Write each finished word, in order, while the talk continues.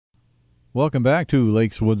Welcome back to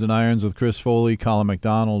Lakes, Woods, and Irons with Chris Foley, Colin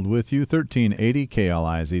McDonald with you, 1380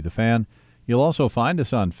 KLIZ, The Fan. You'll also find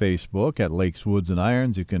us on Facebook at Lakes, Woods, and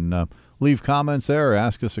Irons. You can leave comments there or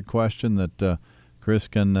ask us a question that Chris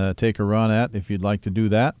can take a run at if you'd like to do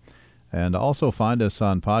that. And also find us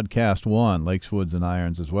on Podcast One, Lakes, Woods, and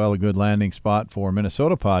Irons as well, a good landing spot for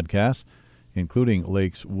Minnesota podcasts, including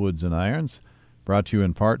Lakes, Woods, and Irons. Brought to you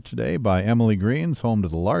in part today by Emily Greens, home to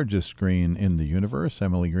the largest green in the universe,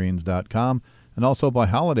 emilygreens.com, and also by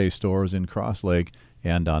Holiday Stores in Cross Lake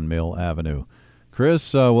and on Mill Avenue.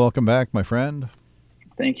 Chris, welcome back, my friend.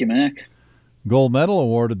 Thank you, Mac. Gold medal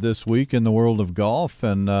awarded this week in the world of golf,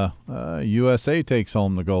 and USA takes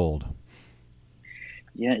home the gold.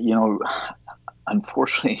 Yeah,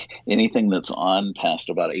 unfortunately, anything that's on past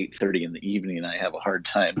about 8:30 in the evening, I have a hard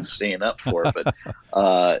time staying up for. But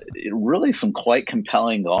really, some quite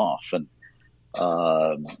compelling golf, and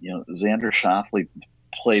Xander Schauffele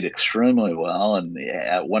played extremely well, and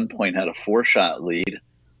at one point had a 4-shot lead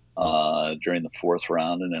during the fourth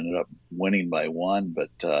round, and ended up winning by one.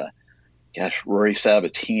 But Rory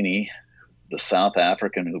Sabatini, the South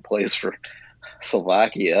African who plays for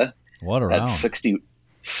Slovakia, what a had round.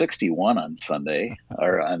 61 on Sunday,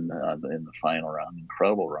 or in the final round.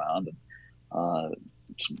 Incredible round.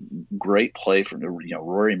 Great play from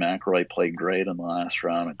Rory McIlroy played great in the last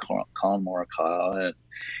round, and Colin Morikawa.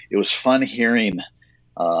 It was fun hearing,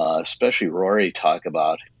 especially Rory talk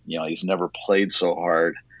about he's never played so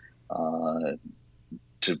hard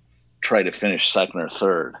to try to finish second or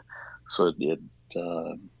third. So it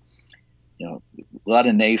a lot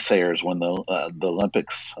of naysayers when the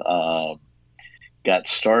Olympics got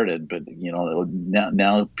started, but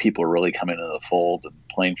now people are really coming into the fold, and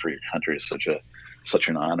playing for your country is such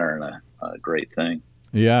an honor and a great thing.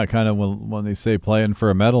 Yeah, kind of when they say playing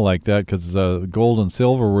for a medal like that, because gold and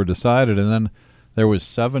silver were decided, and then there was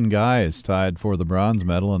 7 guys tied for the bronze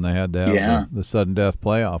medal, and they had to have the sudden death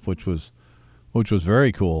playoff, which was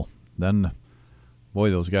very cool. Then,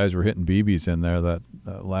 boy, those guys were hitting BBs in there that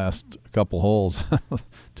last couple holes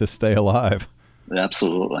to stay alive.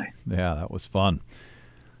 Absolutely. Yeah, that was fun.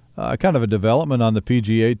 Kind of a development on the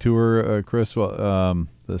PGA Tour, Chris. The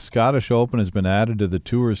Scottish Open has been added to the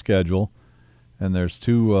tour schedule, and there's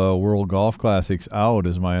 2 World Golf Classics out,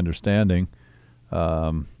 is my understanding.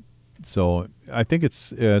 So I think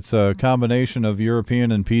it's a combination of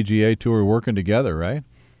European and PGA Tour working together, right?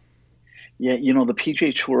 Yeah, the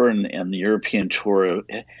PGA Tour and the European Tour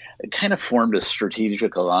kind of formed a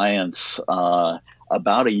strategic alliance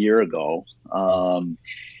about a year ago.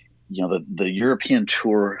 The European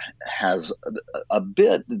Tour has a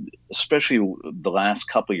bit, especially the last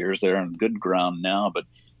couple of years, they're on good ground now, but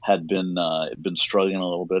had been struggling a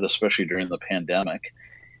little bit, especially during the pandemic.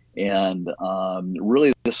 And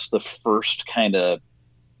really, this is the first kind of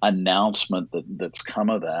announcement that's come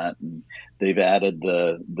of that. And they've added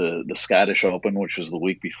the Scottish Open, which was the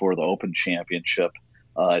week before the Open Championship.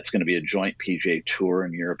 It's going to be a joint PGA Tour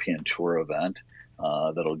and European Tour event.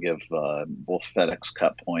 That'll give both FedEx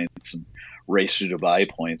Cup points and Race to Dubai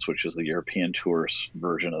points, which is the European Tour's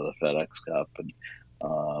version of the FedEx Cup. And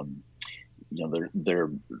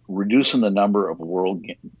they're reducing the number of World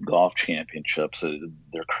Golf Championships.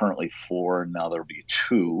 They're currently 4, now there'll be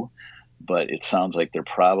 2. But it sounds like they're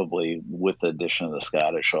probably, with the addition of the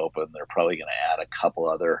Scottish Open, they're probably going to add a couple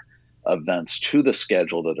other events to the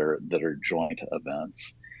schedule that are joint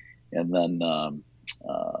events, and then.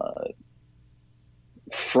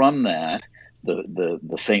 From that,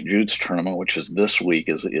 the St. Jude's tournament, which is this week,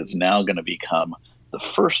 is now going to become the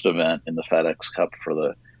first event in the FedEx Cup for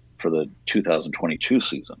the 2022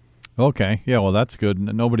 season. Okay, yeah, well, that's good.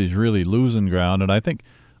 Nobody's really losing ground, and I think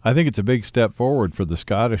it's a big step forward for the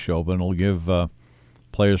Scottish Open. It'll give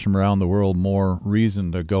players from around the world more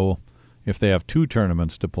reason to go if they have 2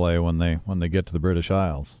 tournaments to play when they get to the British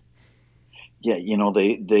Isles. Yeah,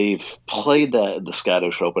 they've played the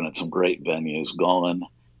Scottish Open at some great venues. Gallen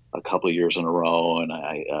a couple of years in a row, and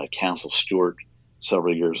Castle Stewart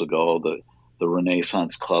several years ago. The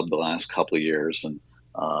Renaissance Club the last couple of years, and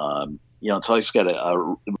it's always got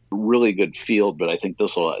a really good field. But I think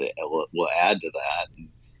this will add to that and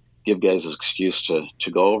give guys an excuse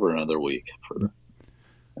to go over another week for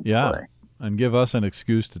play. And give us an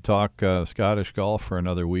excuse to talk Scottish golf for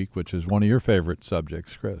another week, which is one of your favorite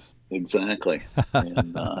subjects, Chris. Exactly.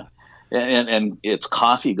 And it's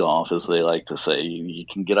coffee golf, as they like to say. You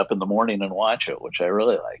can get up in the morning and watch it, which I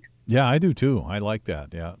really like. Yeah, I do too. I like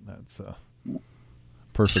that. Yeah, that's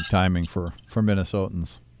perfect timing for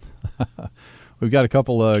Minnesotans. We've got a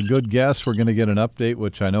couple of good guests. We're going to get an update,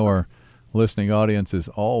 which I know our listening audience is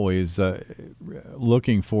always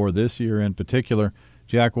looking for this year in particular.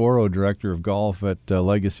 Jack Wawro, Director of Golf at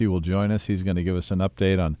Legacy, will join us. He's going to give us an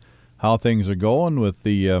update on how things are going with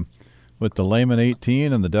the Lehman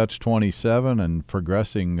 18 and the Dutch 27 and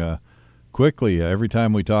progressing quickly. Every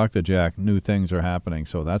time we talk to Jack, new things are happening,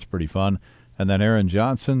 so that's pretty fun. And then Aaron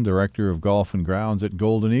Johnson, Director of Golf and Grounds at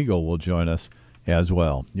Golden Eagle, will join us as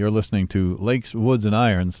well. You're listening to Lakes, Woods, and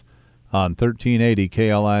Irons on 1380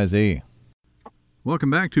 KLIZ.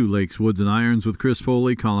 Welcome back to Lakes, Woods, and Irons with Chris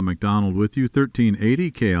Foley, Colin McDonald with you,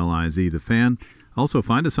 1380 KLIZ, The Fan. Also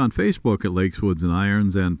find us on Facebook at Lakes, Woods, and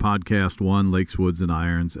Irons and Podcast One, Lakes, Woods, and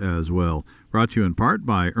Irons as well. Brought to you in part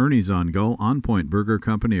by Ernie's on Go, On Point Burger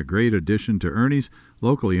Company, a great addition to Ernie's,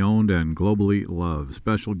 locally owned and globally loved.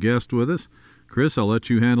 Special guest with us. Chris, I'll let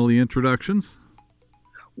you handle the introductions.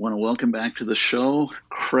 Want to welcome back to the show,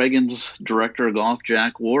 Craguns Director of Golf,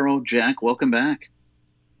 Jack Wawro. Jack, welcome back.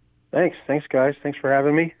 Thanks, guys. Thanks for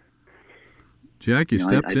having me. Jack, you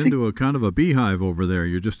stepped into a kind of a beehive over there.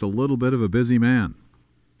 You're just a little bit of a busy man.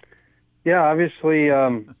 Yeah, obviously,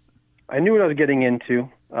 I knew what I was getting into,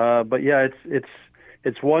 but yeah,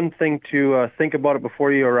 it's one thing to think about it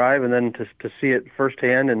before you arrive, and then to see it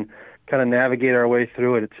firsthand and kind of navigate our way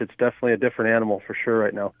through it. It's definitely a different animal for sure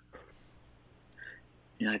right now.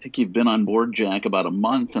 Yeah, I think you've been on board, Jack, about a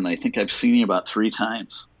month, and I think I've seen you about 3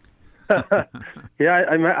 times.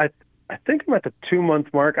 Yeah, I think I'm at the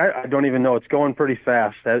 2-month mark. I don't even know. It's going pretty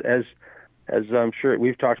fast. As I'm sure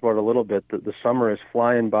we've talked about it a little bit, the summer is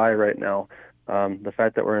flying by right now. The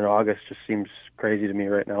fact that we're in August just seems crazy to me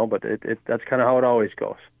right now, but that's kind of how it always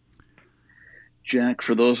goes. Jack,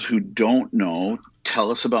 for those who don't know,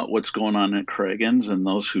 tell us about what's going on at Craguns, and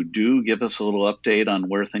those who do, give us a little update on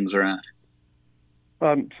where things are at.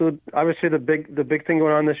 So obviously the big thing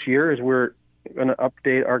going on this year is we're going to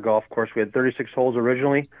update our golf course. We had 36 holes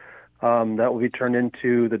originally. That will be turned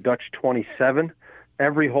into the Dutch 27.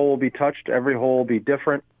 Every hole will be touched. Every hole will be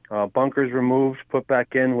different. Bunkers removed, put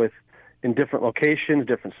back in different locations,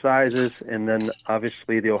 different sizes, and then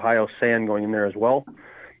obviously the Ohio sand going in there as well.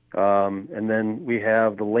 And then we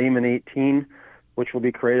have the Lehman 18, which will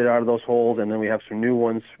be created out of those holes, and then we have some new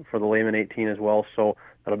ones for the Lehman 18 as well. So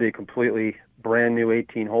that'll be a completely brand new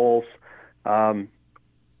 18 holes.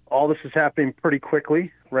 All this is happening pretty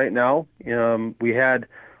quickly right now. We had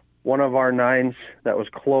one of our 9s that was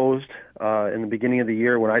closed in the beginning of the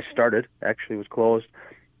year when I started, actually was closed.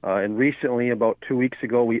 And recently, about 2 weeks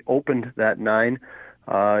ago, we opened that 9.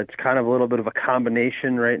 It's kind of a little bit of a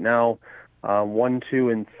combination right now. 1, 2,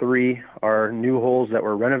 and 3 are new holes that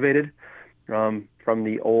were renovated from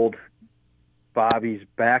the old Bobby's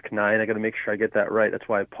back 9. I got to make sure I get that right. That's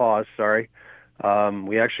why I paused. Sorry.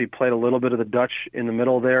 We actually played a little bit of the Dutch in the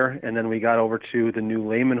middle there, and then we got over to the new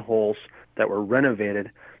Lehman holes that were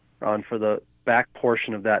renovated for the back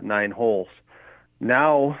portion of that 9 holes.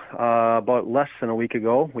 Now, about less than a week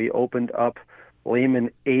ago, we opened up Lehman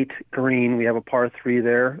 8 green. We have a par 3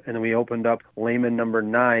 there, and then we opened up Lehman number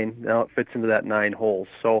 9. Now it fits into that 9 holes.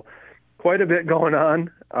 So quite a bit going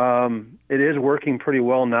on. It is working pretty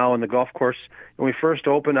well now in the golf course. When we first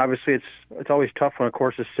opened, obviously it's always tough when a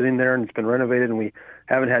course is sitting there and it's been renovated and we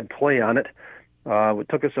haven't had play on it. It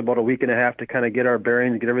took us about a week and a half to kind of get our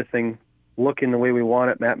bearings, get everything looking the way we want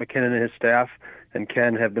it. Matt McKinnon and his staff and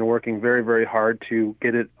Ken have been working very, very hard to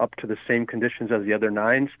get it up to the same conditions as the other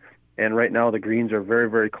 9s. And right now the greens are very,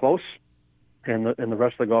 very close, and the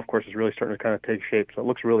rest of the golf course is really starting to kind of take shape. So it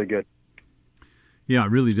looks really good. Yeah, it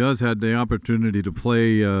really does. Had the opportunity to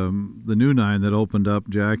play the new 9 that opened up,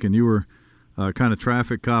 Jack, and you were kind of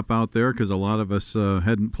traffic cop out there because a lot of us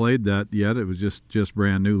hadn't played that yet. It was just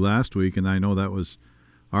brand new last week, and I know that was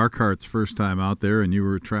our cart's first time out there, and you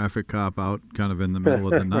were a traffic cop out kind of in the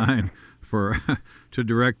middle of the 9 to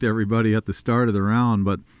direct everybody at the start of the round.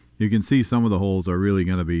 But you can see some of the holes are really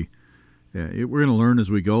going to be we're going to learn as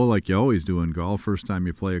we go, like you always do in golf. First time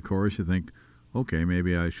you play a course, you think, okay,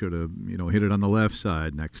 maybe I should have hit it on the left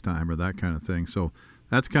side next time or that kind of thing. So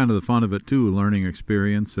that's kind of the fun of it too, learning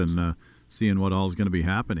experience and seeing what all is going to be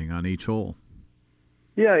happening on each hole.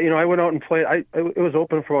 Yeah, I went out and played. It was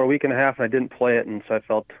open for about a week and a half, and I didn't play it, and so I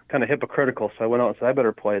felt kind of hypocritical. So I went out and said, I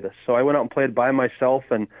better play this. So I went out and played by myself,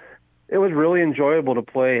 and it was really enjoyable to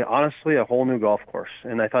play, honestly, a whole new golf course.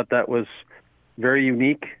 And I thought that was very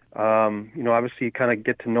unique. Obviously you kind of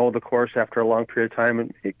get to know the course after a long period of time,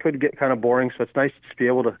 and it could get kind of boring. So it's nice to be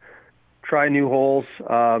able to try new holes.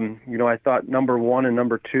 I thought number 1 and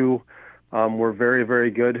number 2 were very,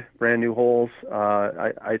 very good brand new holes.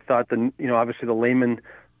 I thought obviously the Lehman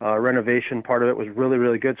renovation part of it was really,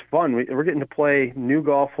 really good. It's fun. We're getting to play new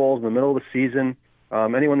golf holes in the middle of the season.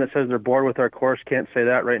 Anyone that says they're bored with our course can't say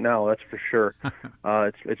that right now. That's for sure.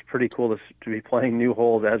 It's pretty cool to be playing new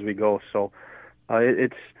holes as we go. So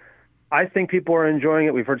It's I think people are enjoying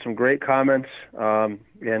it. We've heard some great comments, and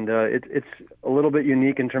it's a little bit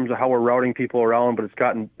unique in terms of how we're routing people around. But it's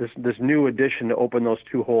gotten this new addition to open those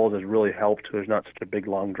 2 holes has really helped. There's not such a big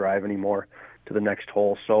long drive anymore to the next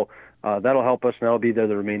hole, so that'll help us, and that'll be there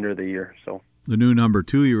the remainder of the year. So the new number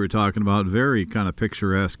 2 you were talking about, very kind of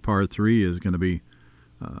picturesque par 3, is going to be,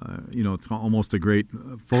 it's almost a great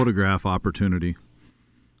photograph opportunity.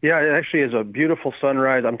 Yeah, it actually is a beautiful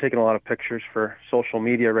sunrise. I'm taking a lot of pictures for social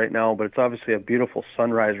media right now, but it's obviously a beautiful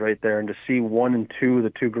sunrise right there. And to see 1 and 2, the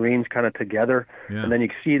 2 greens kind of together, and then you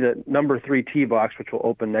can see the number 3 tee box, which will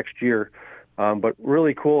open next year. But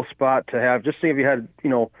really cool spot to have. Just think if you had,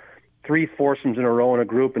 3 foursomes in a row in a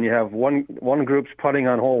group, and you have one group's putting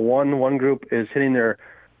on hole 1, one group is hitting their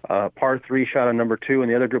par 3 shot on number 2, and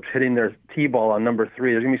the other group's hitting their tee ball on number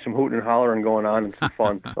 3. There's going to be some hooting and hollering going on and some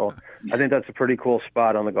fun. So I think that's a pretty cool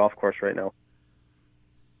spot on the golf course right now.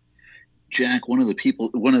 Jack, one of the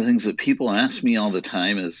things that people ask me all the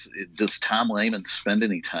time is, does Tom Lehman spend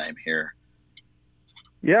any time here?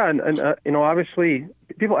 Yeah, and obviously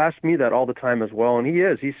people ask me that all the time as well, and he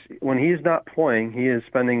is. When he's not playing, he is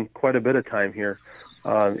spending quite a bit of time here.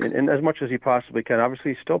 And as much as he possibly can.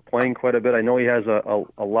 Obviously, he's still playing quite a bit. I know he has a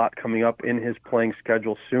lot coming up in his playing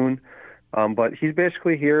schedule soon, but he's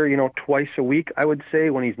basically here, twice a week, I would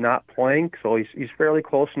say, when he's not playing. So he's fairly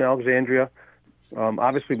close in Alexandria.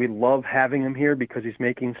 Obviously, we love having him here because he's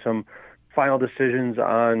making some final decisions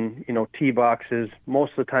on, tee boxes.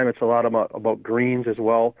 Most of the time, it's a lot about greens as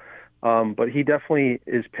well. But he definitely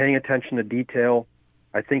is paying attention to detail.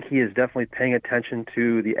 I think he is definitely paying attention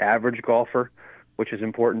to the average golfer, which is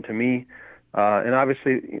important to me. And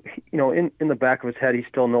obviously, in the back of his head, he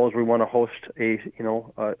still knows we want to host a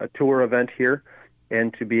tour event here,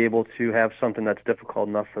 and to be able to have something that's difficult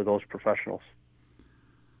enough for those professionals.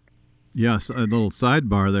 Yes, a little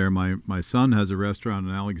sidebar there. My son has a restaurant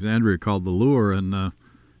in Alexandria called The Lure, and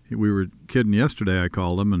we were kidding yesterday. I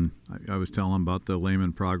called him, and I was telling him about the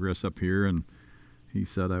Lehman progress up here, and he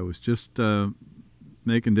said, I was just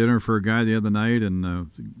making dinner for a guy the other night, and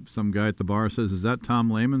some guy at the bar says, is that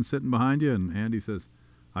Tom Lehman sitting behind you? And Andy says,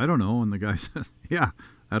 I don't know. And the guy says, yeah,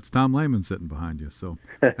 that's Tom Lehman sitting behind you. So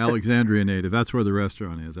Alexandria native. That's where the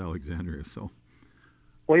restaurant is, Alexandria. So.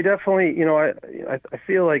 Well, he definitely, I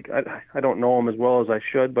feel like I don't know him as well as I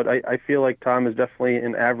should, but I feel like Tom is definitely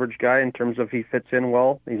an average guy in terms of he fits in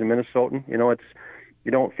well. He's a Minnesotan.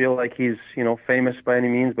 You don't feel like he's, famous by any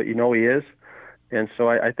means, but he is. And so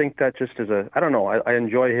I think that just is I don't know, I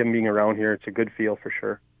enjoy him being around here. It's a good feel for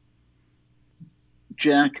sure.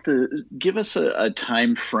 Jack, give us a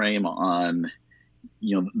time frame on,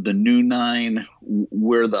 the new 9,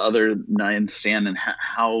 where the other 9 stand, and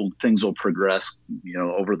how things will progress,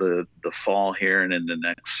 over the fall here and into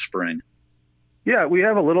next spring. Yeah, we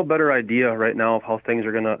have a little better idea right now of how things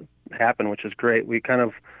are going to happen, which is great. We kind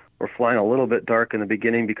of were flying a little bit dark in the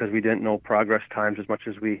beginning because we didn't know progress times as much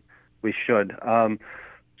as we should.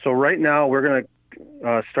 So right now we're going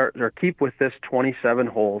to start or keep with this 27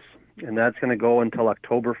 holes, and that's going to go until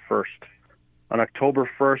October 1st. On October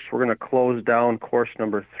 1st, we're going to close down course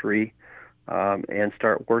number 3 and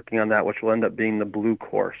start working on that, which will end up being the blue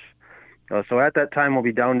course. So at that time, we'll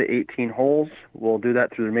be down to 18 holes. We'll do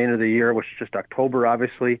that through the remainder of the year, which is just October,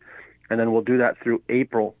 obviously, and then we'll do that through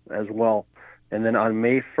April as well. And then on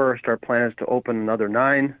May 1st, our plan is to open another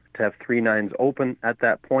 9, to have 3 9s open at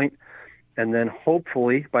that point. And then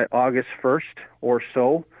hopefully by August 1st or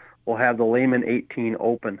so, we'll have the Lehman 18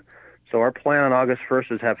 open. So our plan on August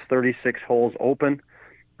 1st is have 36 holes open,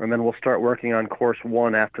 and then we'll start working on course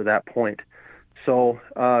 1 after that point. So,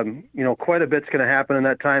 quite a bit's going to happen in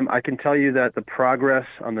that time. I can tell you that the progress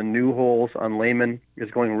on the new holes on Lehman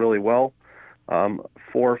is going really well.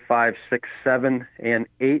 4, 5, 6, 7, and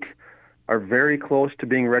 8 are very close to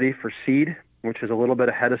being ready for seed, which is a little bit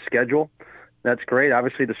ahead of schedule. That's great.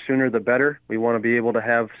 Obviously, the sooner the better. We want to be able to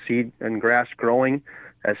have seed and grass growing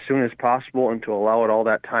as soon as possible and to allow it all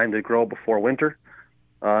that time to grow before winter.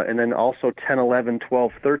 And then also 10, 11,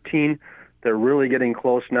 12, 13, they're really getting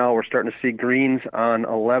close now. We're starting to see greens on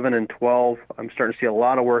 11 and 12. I'm starting to see a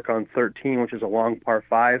lot of work on 13, which is a long par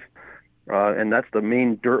 5. And that's the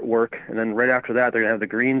main dirt work. And then right after that, they're going to have the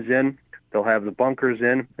greens in. They'll have the bunkers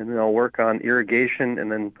in, and then they'll work on irrigation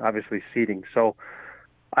and then obviously seeding. So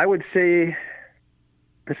I would say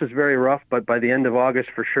this is very rough, but by the end of August,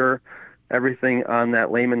 for sure, everything on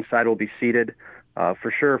that Lehman side will be seeded.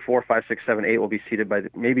 For sure, 4, 5, 6, 7, 8 will be seeded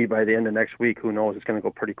maybe by the end of next week. Who knows? It's going to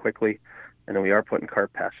go pretty quickly. And then we are putting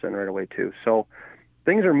cart paths in right away, too. So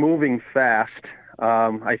things are moving fast.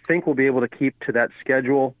 I think we'll be able to keep to that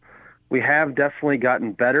schedule we have definitely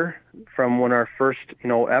gotten better from when our first,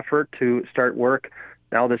 effort to start work.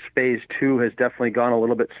 Now this phase 2 has definitely gone a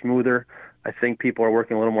little bit smoother. I think people are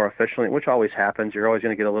working a little more efficiently, which always happens. You're always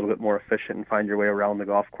going to get a little bit more efficient and find your way around the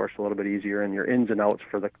golf course a little bit easier, and your ins and outs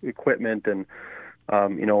for the equipment and,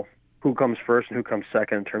 who comes first and who comes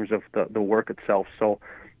second in terms of the work itself. So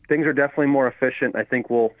things are definitely more efficient. I think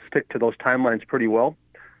we'll stick to those timelines pretty well.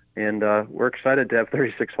 And we're excited to have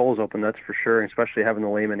 36 holes open, that's for sure, especially having the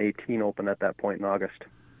Lehman 18 open at that point in August.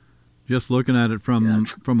 Just looking at it from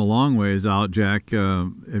a long ways out, Jack,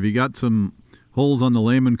 have you got some holes on the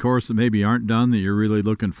Lehman course that maybe aren't done that you're really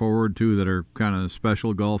looking forward to that are kind of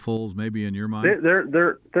special golf holes maybe in your mind?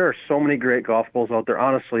 There are so many great golf holes out there.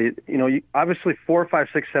 Honestly, obviously 4, 5,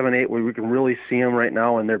 6, 7, 8, we can really see them right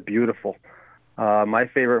now, and they're beautiful. My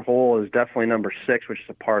favorite hole is definitely number 6, which is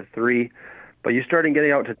a par 3. But you start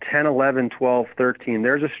getting out to 10, 11, 12, 13.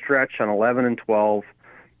 There's a stretch on 11 and 12.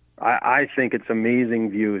 I think it's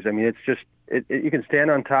amazing views. I mean, it's just you can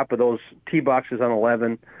stand on top of those tee boxes on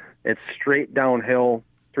 11. It's straight downhill,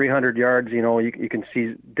 300 yards. You can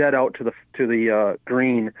see dead out to the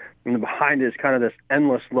green, and behind it is kind of this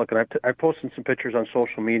endless look. And I've posted some pictures on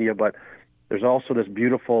social media, but there's also this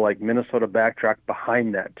beautiful Minnesota backdrop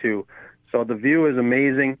behind that too. So the view is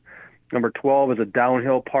amazing. Number 12 is a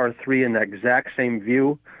downhill par 3 in the exact same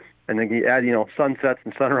view. And then you add, sunsets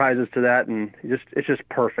and sunrises to that, and it's just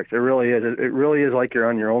perfect. It really is. It really is like you're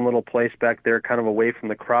on your own little place back there, kind of away from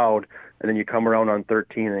the crowd, and then you come around on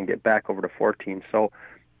 13 and get back over to 14. So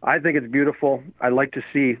I think it's beautiful. I'd like to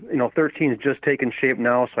see, 13 is just taking shape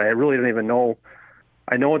now, so I really don't even know.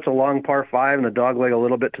 I know it's a long par 5 and the dog leg a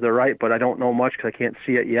little bit to the right, but I don't know much because I can't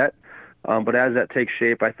see it yet. But as that takes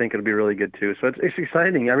shape, I think it'll be really good too. So it's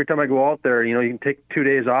exciting. Every time I go out there, you can take 2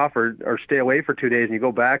 days off or stay away for 2 days, and you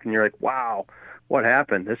go back and you're like, wow, what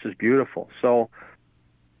happened? This is beautiful. So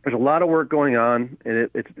there's a lot of work going on,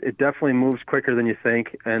 and it definitely moves quicker than you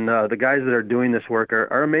think. And the guys that are doing this work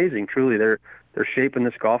are amazing. Truly, they're shaping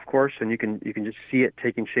this golf course, and you can just see it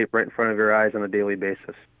taking shape right in front of your eyes on a daily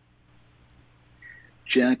basis.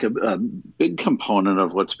 Jack, a big component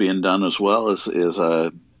of what's being done as well is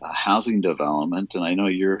a housing development, and I know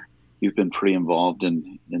you've been pretty involved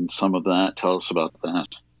in some of that. Tell us about that.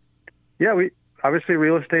 Yeah, obviously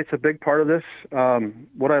real estate's a big part of this.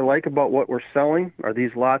 What I like about what we're selling are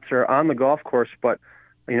these lots are on the golf course, but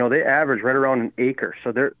they average right around an acre,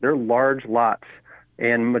 so they're large lots,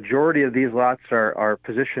 and majority of these lots are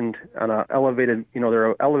positioned on a elevated,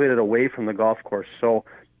 they're elevated away from the golf course, so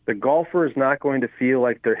the golfer is not going to feel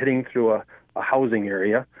like they're hitting through a housing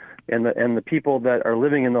area. And the people that are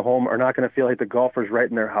living in the home are not going to feel like the golfer's right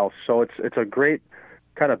in their house. So it's a great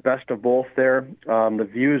kind of best of both there. The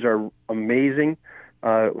views are amazing.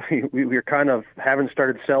 We're kind of haven't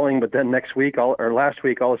started selling, but then last week, all of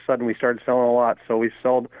a sudden we started selling a lot. So we've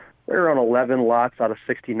sold around 11 lots out of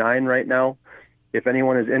 69 right now. If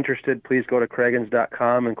anyone is interested, please go to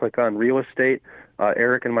Craguns.com and click on real estate.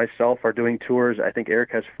 Eric and myself are doing tours. I think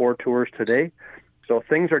Eric has 4 tours today. So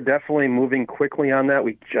things are definitely moving quickly on that.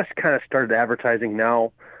 We just kind of started advertising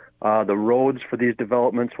now. The roads for these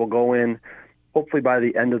developments will go in hopefully by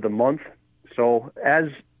the end of the month. So as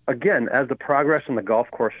the progress on the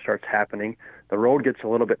golf course starts happening, the road gets a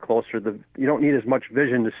little bit closer. You don't need as much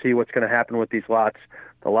vision to see what's going to happen with these lots.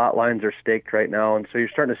 The lot lines are staked right now, and so you're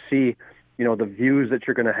starting to see, the views that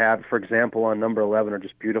you're going to have, for example, on number 11 are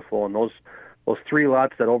just beautiful, and those 3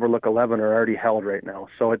 lots that overlook 11 are already held right now.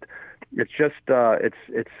 So it's just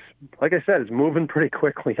it's like I said, it's moving pretty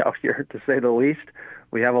quickly out here, to say the least.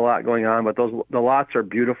 We have a lot going on, but the lots are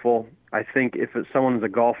beautiful. I think if someone's a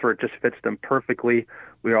golfer, it just fits them perfectly.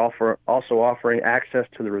 We are also offering access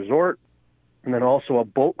to the resort, and then also a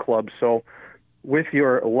boat club. So with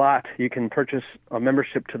your lot, you can purchase a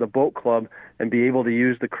membership to the boat club and be able to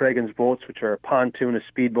use the Craguns boats, which are a pontoon, a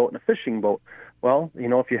speedboat, and a fishing boat. Well,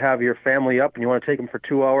 if you have your family up and you want to take them for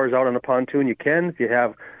 2 hours out on a pontoon, you can. If you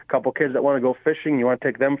have a couple kids that want to go fishing, you want to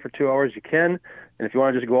take them for 2 hours, you can. And if you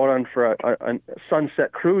want to just go out on for a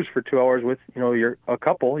sunset cruise for 2 hours with, a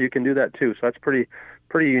couple, you can do that too. So that's pretty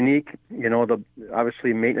unique. The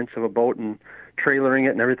obviously maintenance of a boat and trailering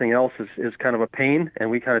it and everything else is kind of a pain, and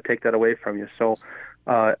we kind of take that away from you. So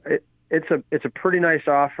it's a pretty nice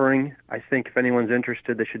offering. I think if anyone's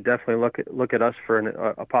interested, they should definitely look at us for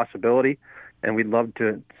a possibility. And we'd love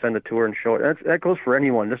to send a tour and show it. That goes for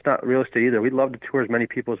anyone, just not real estate either. We'd love to tour as many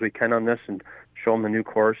people as we can on this and show them the new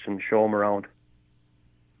course and show them around.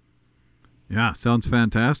 Yeah, sounds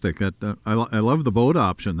fantastic. I love the boat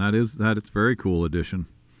option. It's a very cool addition.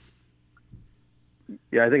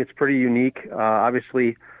 Yeah, I think it's pretty unique.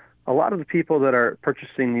 Obviously, a lot of the people that are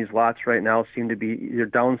purchasing these lots right now seem to be either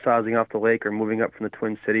downsizing off the lake or moving up from the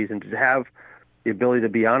Twin Cities, and to have the ability to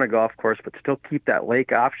be on a golf course but still keep that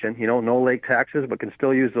lake option, no lake taxes, but can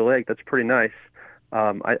still use the lake. That's pretty nice.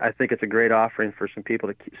 I think it's a great offering for some people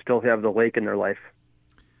to still have the lake in their life.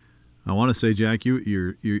 I want to say, Jack,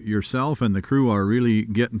 yourself and the crew are really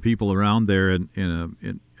getting people around there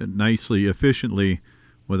in nicely, efficiently,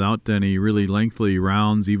 without any really lengthy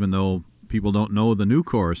rounds, even though people don't know the new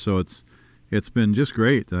course. So it's been just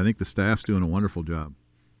great. I think the staff's doing a wonderful job.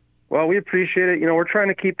 Well, we appreciate it. We're trying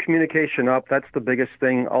to keep communication up. That's the biggest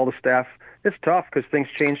thing. All the staff, it's tough because things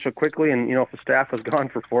change so quickly. And, if the staff was gone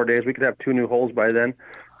for 4 days, we could have 2 new holes by then.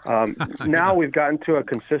 Now we've gotten to a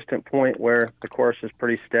consistent point where the course is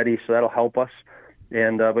pretty steady, so that'll help us.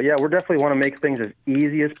 And but yeah, we definitely want to make things as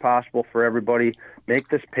easy as possible for everybody, make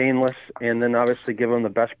this painless, and then obviously give them the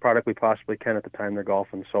best product we possibly can at the time they're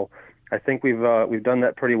golfing. So I think we've done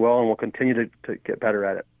that pretty well, and we'll continue to get better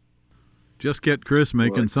at it. Just get Chris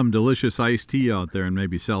making some delicious iced tea out there and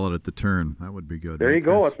maybe sell it at the turn. That would be good. There you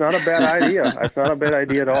go. It's not a bad idea. It's not a bad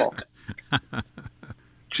idea at all.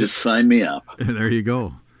 Just sign me up. There you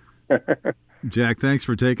go. Jack, thanks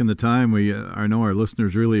for taking the time. I know our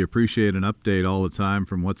listeners really appreciate an update all the time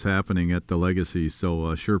from what's happening at the Legacy,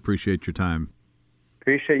 so sure appreciate your time.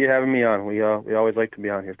 Appreciate you having me on. We always like to be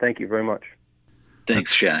on here. Thank you very much.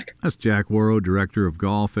 Thanks, Jack. That's Jack Wawro, Director of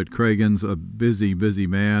Golf at Craguns, a busy, busy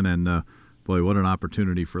man, and boy, what an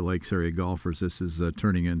opportunity for Lakes area golfers this is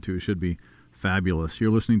turning into. It should be fabulous.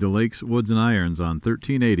 You're listening to Lakes, Woods, and Irons on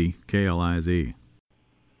 1380 KLIZ.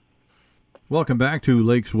 Welcome back to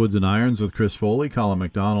Lakes, Woods, and Irons with Chris Foley, Colin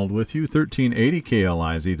McDonald with you, 1380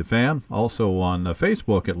 KLIZ, The Fan. Also on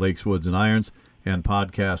Facebook at Lakes, Woods, and Irons, and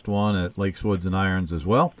Podcast One at Lakes, Woods, and Irons as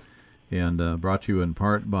well. And brought to you in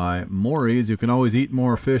part by Maury's. You can always eat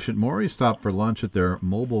more fish at Maury's. Stop for lunch at their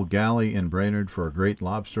mobile galley in Brainerd for great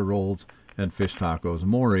lobster rolls and fish tacos.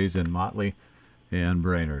 Maury's in Motley and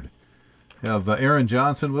Brainerd. We have Aaron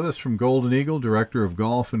Johnson with us from Golden Eagle, Director of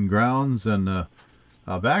Golf and Grounds. And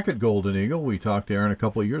back at Golden Eagle, we talked to Aaron a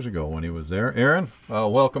couple of years ago when he was there. Aaron,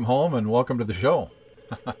 welcome home and welcome to the show.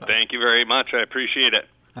 Thank you very much. I appreciate it.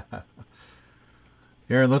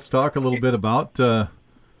 Aaron, let's talk a little bit about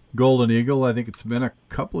Golden Eagle. I think it's been a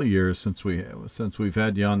couple of years since we've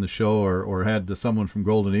had you on the show or had someone from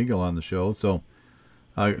Golden Eagle on the show. So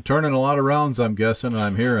turning a lot of rounds, I'm guessing, and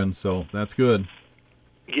I'm hearing, so that's good.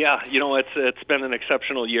 Yeah, it's been an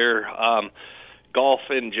exceptional year. Golf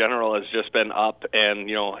in general has just been up, and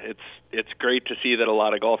it's great to see that a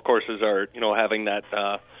lot of golf courses are having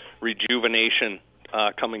that rejuvenation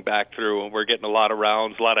coming back through. We're getting a lot of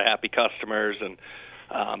rounds, a lot of happy customers, and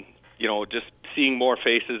just seeing more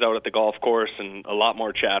faces out at the golf course and a lot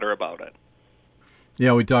more chatter about it.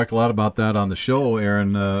 Yeah, we talked a lot about that on the show,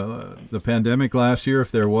 Aaron. The pandemic last year,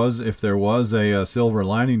 if there was a silver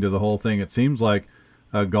lining to the whole thing, it seems like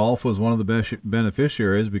golf was one of the best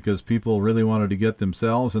beneficiaries because people really wanted to get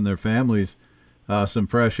themselves and their families some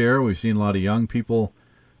fresh air. We've seen a lot of young people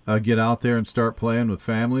get out there and start playing with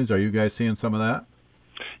families. Are you guys seeing some of that?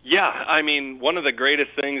 Yeah, I mean, one of the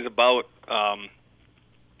greatest things about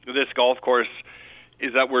this golf course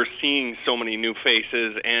is that we're seeing so many new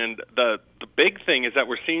faces, and the big thing is that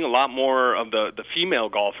we're seeing a lot more of the female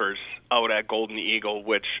golfers out at Golden Eagle,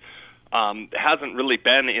 which hasn't really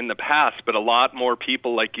been in the past, but a lot more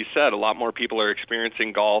people, like you said, a lot more people are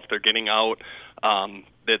experiencing golf. They're getting out.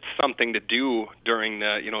 It's something to do during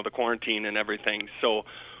the quarantine and everything. So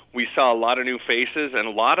we saw a lot of new faces, and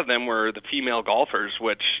a lot of them were the female golfers,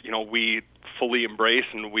 which we fully embrace,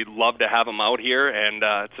 and we'd love to have them out here, and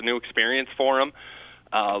it's a new experience for them.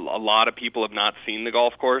 A lot of people have not seen the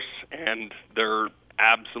golf course, and they're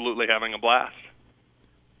absolutely having a blast.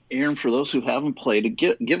 Aaron, for those who haven't played,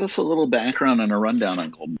 give us a little background and a rundown on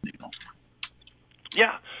Golden Eagle.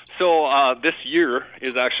 Yeah, so this year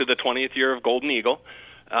is actually the 20th year of Golden Eagle.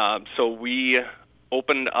 So we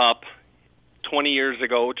opened up 20 years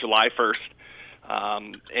ago, July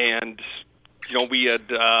 1st, and we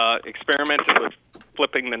had experimented with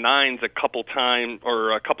flipping the nines a couple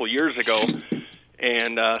years ago,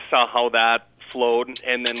 and saw how that flowed,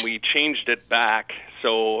 and then we changed it back.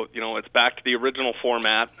 So, it's back to the original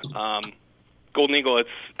format. Golden Eagle, it's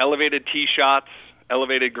elevated tee shots,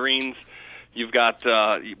 elevated greens. You've got,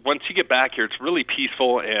 once you get back here, it's really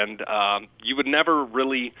peaceful, and you would never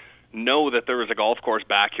really know that there was a golf course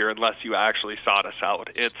back here unless you actually sought us out.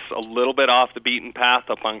 It's a little bit off the beaten path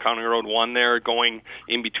up on County Road 1 there, going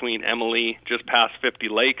in between Emily, just past 50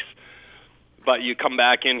 Lakes. But you come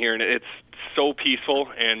back in here, and it's so peaceful,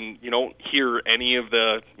 and you don't hear any of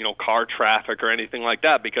the car traffic or anything like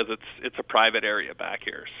that because it's a private area back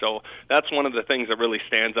here. So that's one of the things that really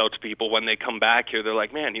stands out to people when they come back here. They're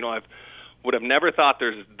like, man, I would have never thought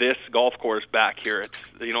there's this golf course back here. It's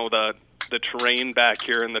the terrain back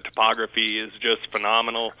here and the topography is just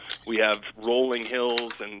phenomenal. We have rolling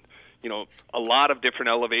hills and a lot of different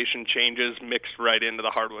elevation changes mixed right into the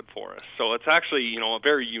hardwood forest. So it's actually, a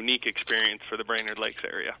very unique experience for the Brainerd Lakes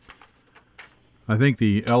area. I think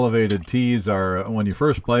the elevated tees are, when you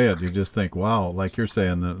first play it, you just think, wow, like you're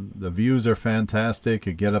saying, the views are fantastic.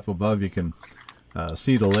 You get up above, you can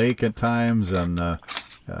see the lake at times, and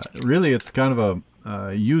really it's kind of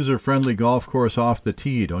a user-friendly golf course off the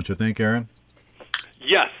tee, don't you think, Aaron?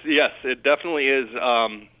 Yes, it definitely is.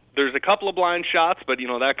 There's a couple of blind shots, but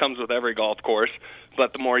that comes with every golf course.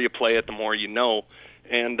 But the more you play it, the more you know.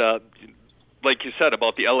 And like you said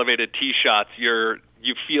about the elevated tee shots, you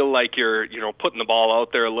feel like you're putting the ball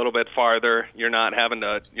out there a little bit farther. You're not having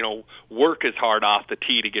to work as hard off the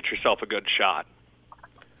tee to get yourself a good shot.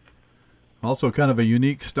 Also, kind of a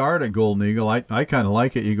unique start at Golden Eagle. I kind of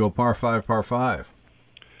like it. You go par 5, par 5.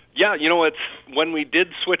 Yeah, it's when we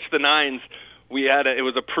did switch the nines. It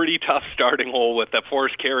was a pretty tough starting hole with a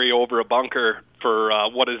forced carry over a bunker for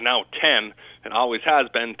what is now 10, and always has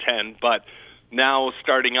been 10. But now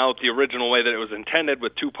starting out the original way that it was intended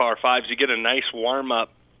with 2 par 5s, you get a nice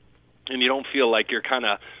warm-up, and you don't feel like you're kind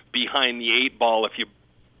of behind the 8 ball if you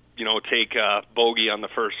take a bogey on the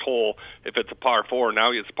first hole. If it's a par 4,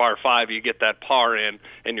 now it's par 5, you get that par in,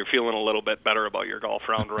 and you're feeling a little bit better about your golf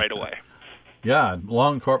round right away. Yeah,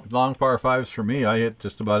 long par 5s for me. I hit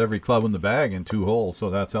just about every club in the bag in 2 holes,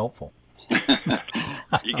 so that's helpful.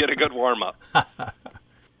 You get a good warm-up.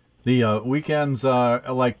 The weekends,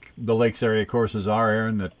 like the Lakes area courses are,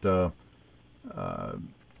 Aaron, that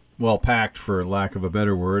well packed, for lack of a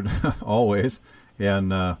better word, always.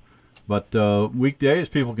 And but weekdays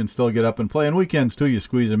people can still get up and play, and weekends too. You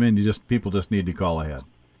squeeze them in. People just need to call ahead.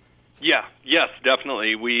 Yeah, yes,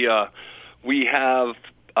 definitely. We have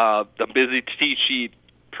the busy tee sheet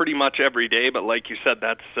pretty much every day, but like you said,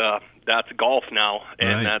 that's golf now,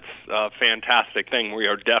 and right. That's a fantastic thing. We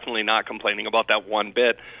are definitely not complaining about that one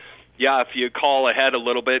bit. Yeah, if you call ahead a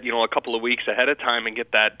little bit, a couple of weeks ahead of time and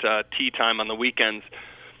get that tee time on the weekends,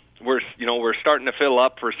 we're starting to fill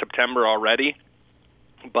up for September already.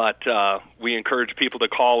 But we encourage people to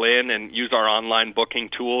call in and use our online booking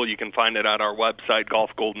tool. You can find it at our website,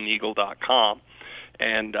 golfgoldeneagle.com.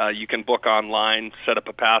 And you can book online, set up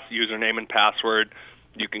a username and password.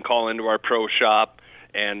 You can call into our pro shop,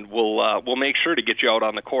 and we'll make sure to get you out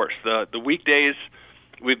on the course. The weekdays,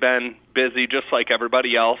 we've been busy just like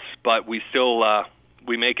everybody else, but we still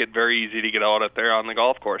we make it very easy to get out there on the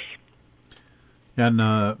golf course. And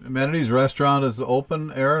Amenities Restaurant is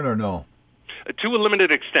open, Aaron, or no? To a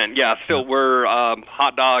limited extent, yeah. Still, we're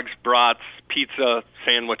hot dogs, brats, pizza,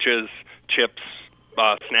 sandwiches, chips,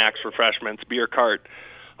 snacks, refreshments, beer cart,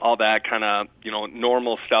 all that kind of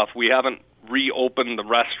normal stuff. We haven't reopened the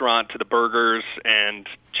restaurant to the burgers and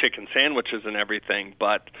chicken sandwiches and everything,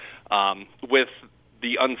 but with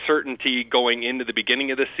the uncertainty going into the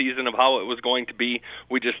beginning of the season of how it was going to be,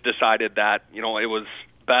 we just decided that it was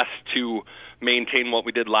best to maintain what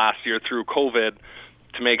we did last year through COVID,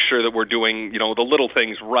 to make sure that we're doing the little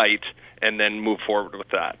things right, and then move forward with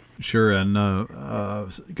that. Sure. And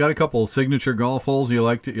got a couple of signature golf holes you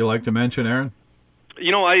like to mention, Aaron?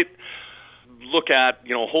 I look at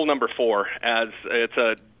hole number 4 as it's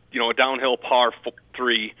a downhill par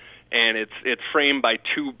 3, and it's framed by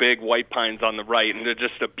 2 big white pines on the right, and they're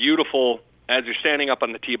just a beautiful. As you're standing up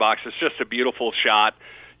on the tee box, it's just a beautiful shot.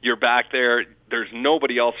 You're back there. There's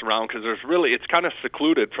nobody else around because it's kind of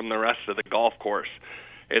secluded from the rest of the golf course.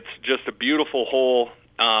 It's just a beautiful hole.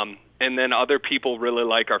 And then other people really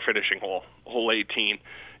like our finishing hole, hole 18.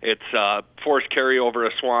 It's forced carry over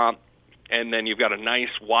a swamp, and then you've got a nice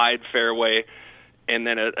wide fairway, and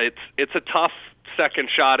then it's a tough second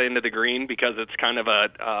shot into the green because it's kind of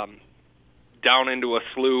a down into a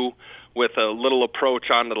slough with a little approach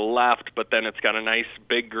onto the left, but then it's got a nice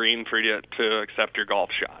big green for you to accept your golf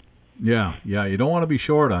shot. Yeah, you don't want to be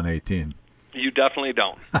short on 18. You definitely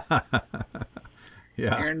don't.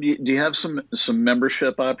 Yeah. Aaron, do you have some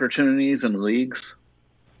membership opportunities and leagues?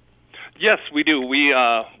 Yes, we do. We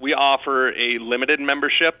offer a limited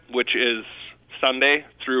membership, which is Sunday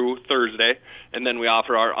through Thursday, and then we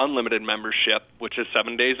offer our unlimited membership, which is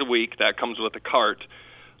 7 days a week. That comes with a cart.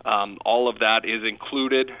 All of that is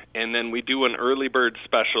included, and then we do an early bird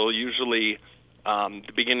special, usually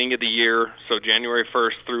the beginning of the year, so January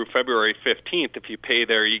 1st through February 15th. If you pay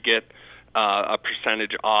there, you get a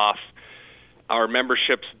percentage off. our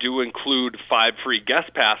memberships do include 5 free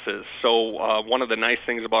guest passes. So one of the nice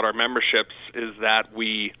things about our memberships is that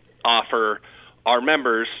we offer our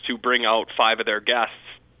members to bring out 5 of their guests,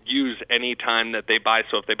 use any time that they buy.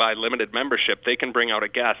 So if they buy limited membership, they can bring out a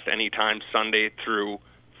guest anytime Sunday through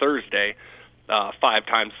Thursday, 5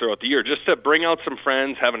 times throughout the year, just to bring out some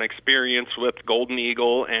friends, have an experience with Golden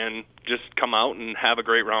Eagle, and just come out and have a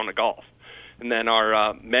great round of golf. And then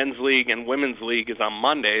our men's league and women's league is on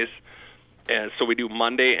Mondays. And so we do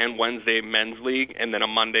Monday and Wednesday men's league, and then a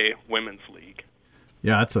Monday women's league.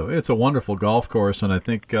 Yeah, it's a wonderful golf course, and I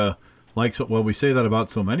think we say that about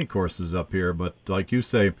so many courses up here, but like you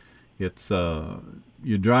say, it's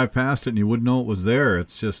you drive past it and you wouldn't know it was there.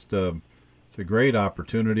 It's just it's a great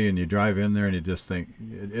opportunity, and you drive in there and you just think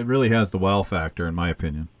it really has the wow factor, in my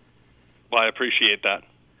opinion. Well, I appreciate that.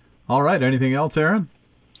 All right, anything else, Aaron?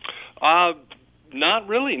 Not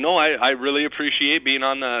really. No, I really appreciate being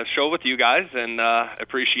on the show with you guys, and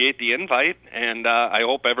appreciate the invite. And I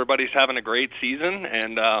hope everybody's having a great season,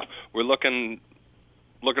 and we're looking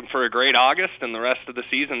for a great August and the rest of the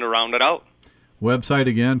season to round it out. Website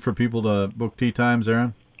again for people to book tee times,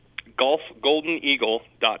 Aaron?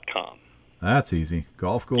 golfgoldeneagle.com. That's easy.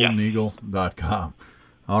 golfgoldeneagle.com.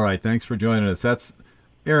 All right, thanks for joining us. That's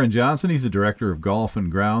Aaron Johnson. He's the Director of Golf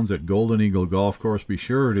and Grounds at Golden Eagle Golf Course. Be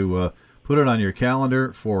sure to put it on your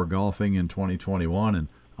calendar for golfing in 2021 and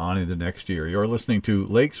on into next year. You're listening to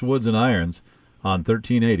Lakes, Woods, and Irons on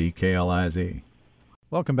 1380 KLIZ.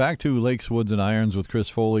 Welcome back to Lakes, Woods, and Irons with Chris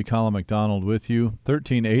Foley, Colin McDonald with you.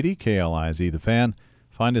 1380 KLIZ, The Fan.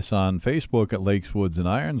 Find us on Facebook at Lakes, Woods, and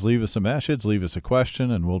Irons. Leave us a message, leave us a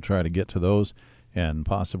question, and we'll try to get to those and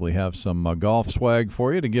possibly have some golf swag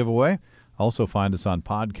for you to give away. Also find us on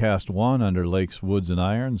Podcast One under Lakes, Woods, and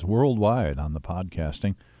Irons worldwide on the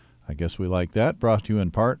podcasting. I guess we like that. Brought to you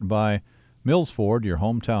in part by Mills Ford, your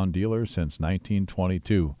hometown dealer since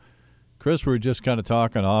 1922. Chris, we were just kind of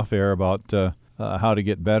talking off air about how to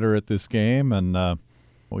get better at this game, and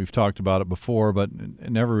we've talked about it before, but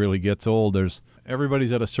it never really gets old.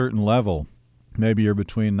 Everybody's at a certain level. Maybe you're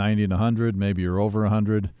between 90 and 100, maybe you're over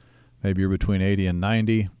 100, maybe you're between 80 and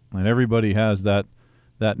 90, and everybody has that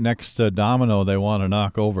next domino they want to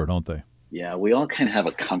knock over, don't they? Yeah, we all kind of have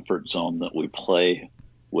a comfort zone that we play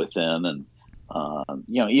within, and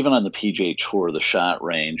even on the PGA Tour, the shot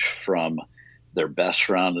range from their best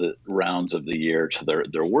rounds of the year to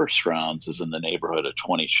their worst rounds is in the neighborhood of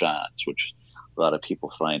 20 shots, which a lot of people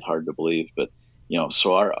find hard to believe. But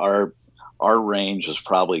so our range is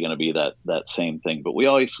probably going to be that same thing. But we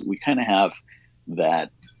kind of have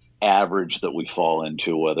that average that we fall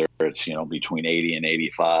into, whether it's between 80 and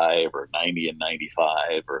 85 or 90 and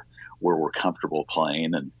 95, or where we're comfortable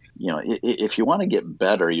playing. And if you want to get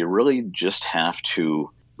better, you really just have to,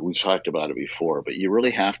 we've talked about it before, but you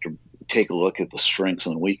really have to take a look at the strengths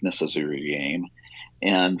and weaknesses of your game.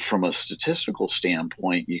 And from a statistical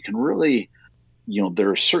standpoint, you can really, there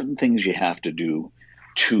are certain things you have to do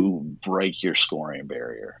to break your scoring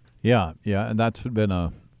barrier. Yeah. And that's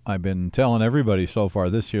been I've been telling everybody so far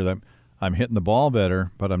this year that I'm hitting the ball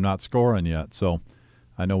better, but I'm not scoring yet. So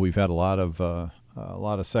I know we've had a lot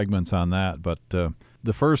of segments on that, but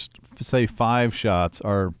the first, say, 5 shots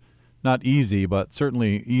are not easy, but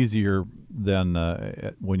certainly easier than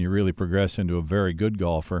when you really progress into a very good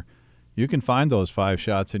golfer. You can find those 5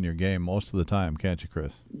 shots in your game most of the time, can't you,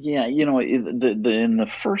 Chris? Yeah, in the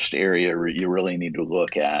first area you really need to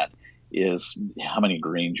look at is how many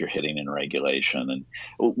greens you're hitting in regulation. And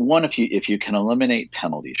one, if you can eliminate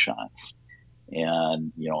penalty shots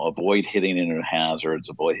and avoid hitting into hazards,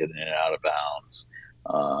 avoid hitting it out of bounds,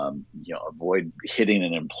 avoid hitting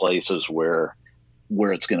it in places where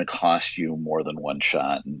it's going to cost you more than one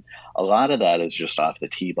shot. And a lot of that is just off the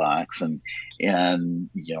tee box and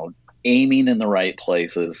aiming in the right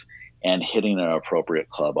places and hitting an appropriate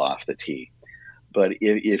club off the tee. But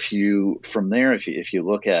if you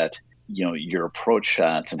look at your approach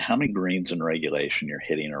shots and how many greens in regulation you're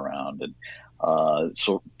hitting around, and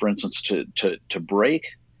so for instance, to break,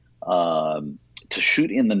 to shoot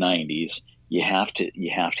in the 90s, you have to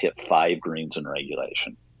hit 5 greens in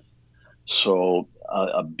regulation. So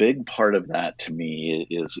a big part of that to me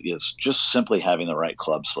is just simply having the right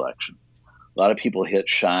club selection. A lot of people hit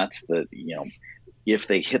shots that, if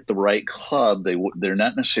they hit the right club, they're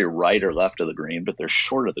not necessarily right or left of the green, but they're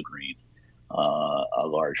short of the green a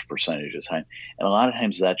large percentage of the time. And a lot of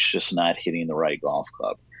times that's just not hitting the right golf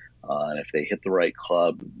club. And if they hit the right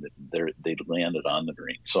club, they'd land it on the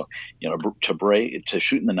green. So, to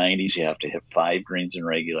shoot in the 90s, you have to hit 5 greens in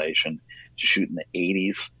regulation. To shoot in the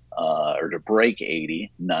 80s, or to break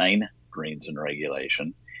 80, 9 greens in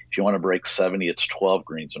regulation. If you want to break 70, it's 12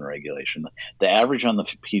 greens in regulation. The average on the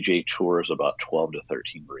PGA Tour is about 12 to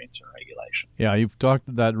 13 greens in regulation. Yeah, you've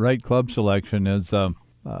talked that right club selection is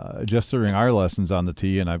just during our lessons on the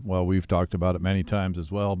tee, and we've talked about it many times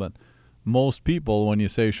as well. But most people, when you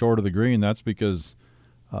say short of the green, that's because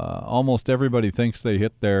almost everybody thinks they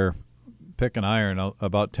hit their pick an iron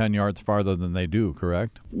about 10 yards farther than they do,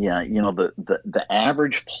 correct? Yeah, the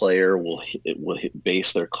average player will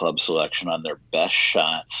base their club selection on their best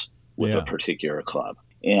shots with a particular club.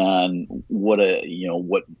 And what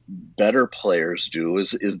better players do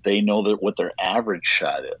is they know that what their average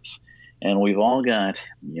shot is. And we've all got,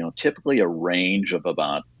 typically a range of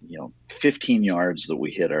about, 15 yards that we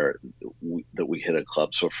hit a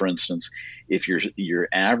club. So for instance, if your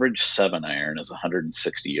average 7-iron is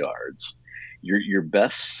 160 yards, your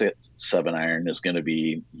best 7-iron is going to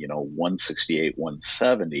be, 168,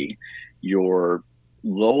 170. Your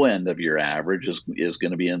low end of your average is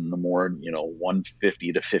going to be in the more,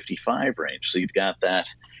 150 to 55 range. So you've got that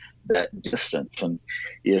distance. And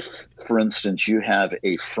if, for instance, you have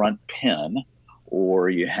a front pin or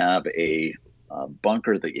you have a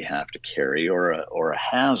bunker that you have to carry or a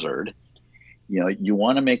hazard, you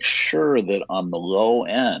want to make sure that on the low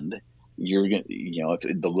end, you're going if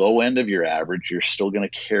the low end of your average, you're still going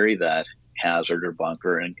to carry that hazard or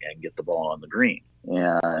bunker and get the ball on the green.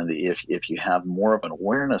 And if you have more of an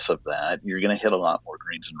awareness of that, you're going to hit a lot more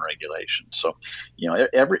greens in regulation. So,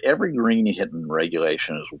 every green you hit in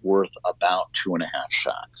regulation is worth about 2.5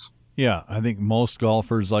 shots. Yeah, I think most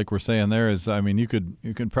golfers, like we're saying there, is, you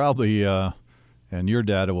could probably, and your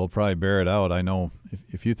data will probably bear it out. I know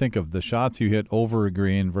if you think of the shots you hit over a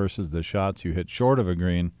green versus the shots you hit short of a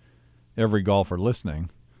green, every golfer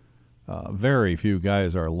listening, very few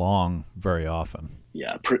guys are long very often.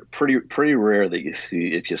 Yeah, pretty rare that you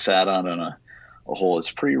see, if you sat on a hole,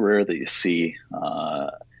 it's pretty rare that you see,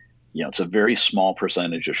 it's a very small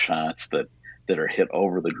percentage of shots that are hit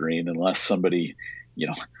over the green unless somebody,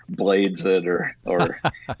 blades it or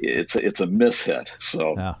it's a mishit.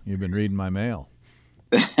 So yeah, you've been reading my mail.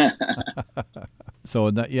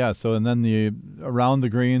 So then the around the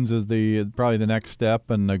greens is probably the next step,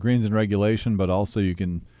 and the greens in regulation, but also you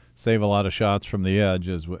can save a lot of shots from the edge,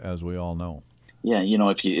 as we all know. Yeah,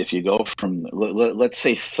 if you go from let's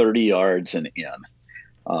say 30 yards and in,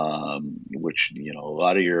 which a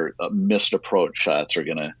lot of your missed approach shots are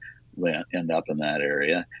going to end up in that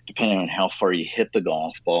area. Depending on how far you hit the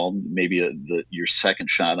golf ball, maybe your second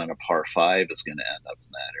shot on a par 5 is going to end up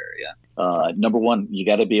in that area. Number one, you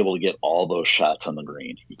got to be able to get all those shots on the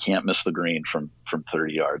green. You can't miss the green from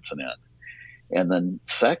 30 yards and in. And then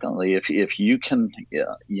secondly, if you can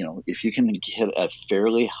hit a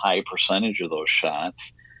fairly high percentage of those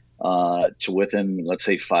shots to within, let's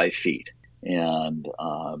say, 5 feet. And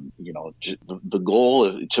the goal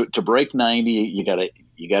is to break 90. You got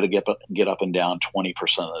to get up and down 20% of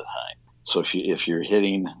the time. So if you're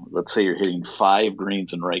hitting, let's say you're hitting 5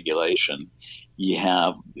 greens in regulation, you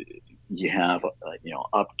have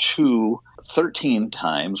up to 13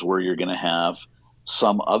 times where you're going to have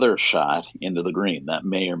some other shot into the green. That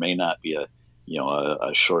may or may not be a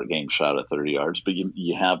short game shot of 30 yards, but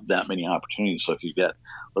you have that many opportunities. So if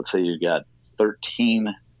let's say you've got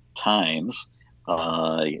 13 times,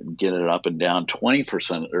 get it up and down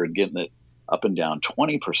 20%, or getting it up and down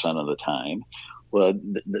 20% of the time. Well,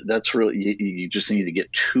 that's really, you just need to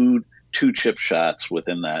get two chip shots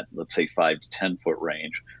within that, let's say 5 to 10 foot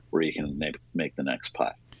range where you can make the next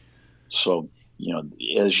putt. So,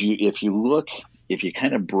 if you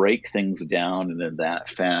kind of break things down in that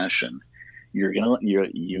fashion,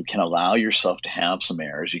 you can allow yourself to have some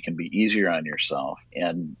errors. You can be easier on yourself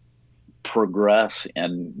and progress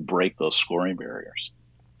and break those scoring barriers.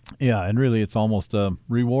 Yeah, and really it's almost a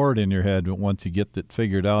reward in your head once you get it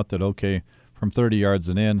figured out that, okay, from 30 yards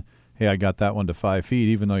and in, hey, I got that one to 5 feet.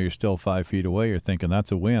 Even though you're still 5 feet away, you're thinking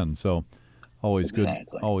that's a win. So always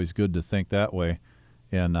good to think that way.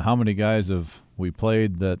 And how many guys have we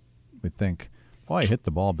played that we think, well, I hit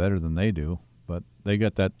the ball better than they do, but they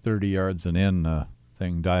got that 30 yards and in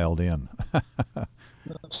thing dialed in.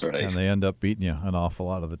 That's right. And they end up beating you an awful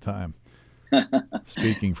lot of the time.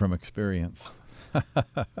 Speaking from experience.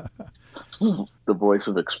 The voice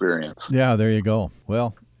of experience. Yeah, there you go.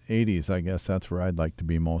 Well, 80s, I guess that's where I'd like to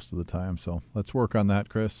be most of the time. So let's work on that,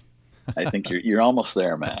 Chris. I think you're almost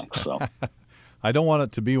there, Max. So I don't want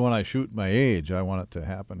it to be when I shoot my age. I want it to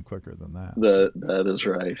happen quicker than that. That is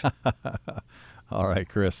right. All right,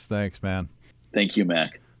 Chris. Thanks, man. Thank you,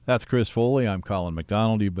 Mac. That's Chris Foley. I'm Colin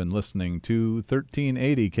McDonald. You've been listening to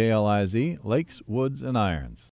 1380 KLIZ, Lakes, Woods, and Irons.